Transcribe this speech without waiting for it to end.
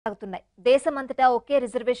సాగుతున్నాయి. దేశమంతటా ఒకే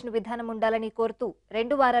రిజర్వేషన్ విధానం ఉండాలని కోరుతూ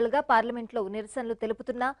 2 వారాలుగా పార్లమెంట్లో నిరసనలు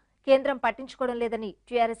తెలుపుతున్నా కేంద్రం పట్టించుకోవడం లేదని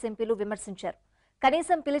TRS ఎంపీలు విమర్శించారు.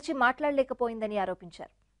 కనీసం పిలిచి మాట్లాడలేకపోయిందని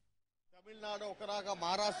ఆరోపించారు. తమిళనాడు ఒకలాగా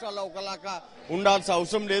మహారాష్ట్రలో ఒకలాగా ఉండాల్సిన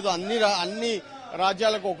అవసరం లేదు. అన్ని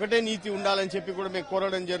రాజ్యాలకు ఒకటే నీతి ఉండాలని చెప్పి కూడా మేము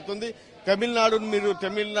కోరడం జరుగుతుంది.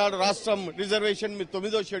 తమిళనాడు రాష్ట్రం రిజర్వేషన్ మీరు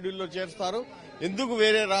 9వ షెడ్యూల్లో చేస్తారు. ఎందుకు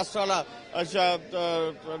వేరే రాష్ట్రాల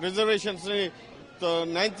రిజర్వేషన్స్ ని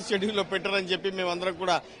 9th షెడ్యూల్లో పెట్టరని చెప్పి మేమందరం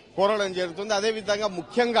కూడా కోరడం జరుగుతుంది. అదేవిధంగా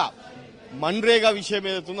ముఖ్యంగా మన్రేగా విషయం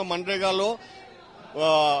ఏదైతుందో మన్రేగాలో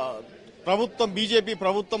ప్రభుత్వం బీజేపీ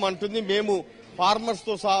ప్రభుత్వం అంటుంది మేము ఫార్మర్స్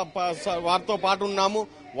తో వారితో పాటు ఉన్నాము,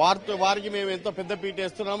 వారికి మేము ఎంతో పెద్ద పీట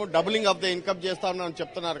వేస్తున్నాము, డబులింగ్ ఆఫ్ ద ఇన్కమ్ చేస్తామని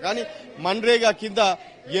చెప్తున్నారు. కానీ మన్రేగా కింద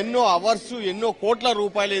ఎన్నో అవర్స్ ఎన్నో కోట్ల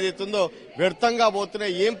రూపాయలు ఏదైతుందో వ్యర్థంగా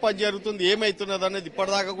పోతున్నాయి. ఏం పని జరుగుతుంది ఏమైతున్నది అనేది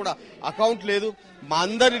ఇప్పటిదాకా కూడా అకౌంట్ లేదు. మా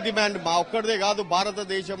అందరి డిమాండ్, మా ఒక్కరిదే కాదు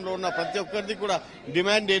భారతదేశంలో ఉన్న ప్రతి ఒక్కరిది కూడా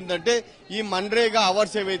డిమాండ్ ఏంటంటే ఈ మన్రేగా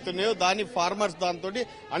అవర్స్ ఏవైతున్నాయో దాన్ని ఫార్మర్స్ దాంతో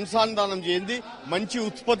అనుసంధానం చేయండి, మంచి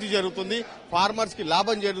ఉత్పత్తి జరుగుతుంది, ఫార్మర్స్ కి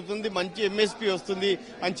లాభం జరుగుతుంది, మంచి MSP వస్తుంది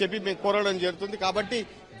అని చెప్పి మేము కోరడం జరుగుతుంది. కాబట్టి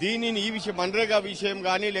దీనిని ఈ విషయం మన్రేగా విషయం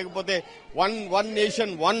కానీ లేకపోతే వన్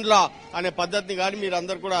నేషన్ వన్ లా అనే పద్ధతిని కానీ మీరు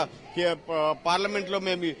అందరు కూడా పార్లమెంట్ లో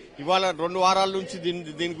మేము ఇవాళ 2 వారాల నుంచి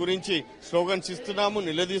దీని గురించి స్లోగన్స్ ఇస్తున్నాము,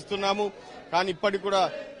 నిలదీస్తున్నాము. కానీ ఇప్పటికి కూడా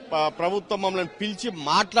ప్రభుత్వం మమ్మల్ని పిలిచి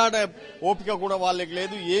మాట్లాడే ఓపిక కూడా వాళ్ళకి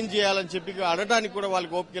లేదు, ఏం చేయాలని చెప్పి అడగడానికి కూడా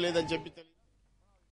వాళ్ళకి ఓపిక లేదని చెప్పి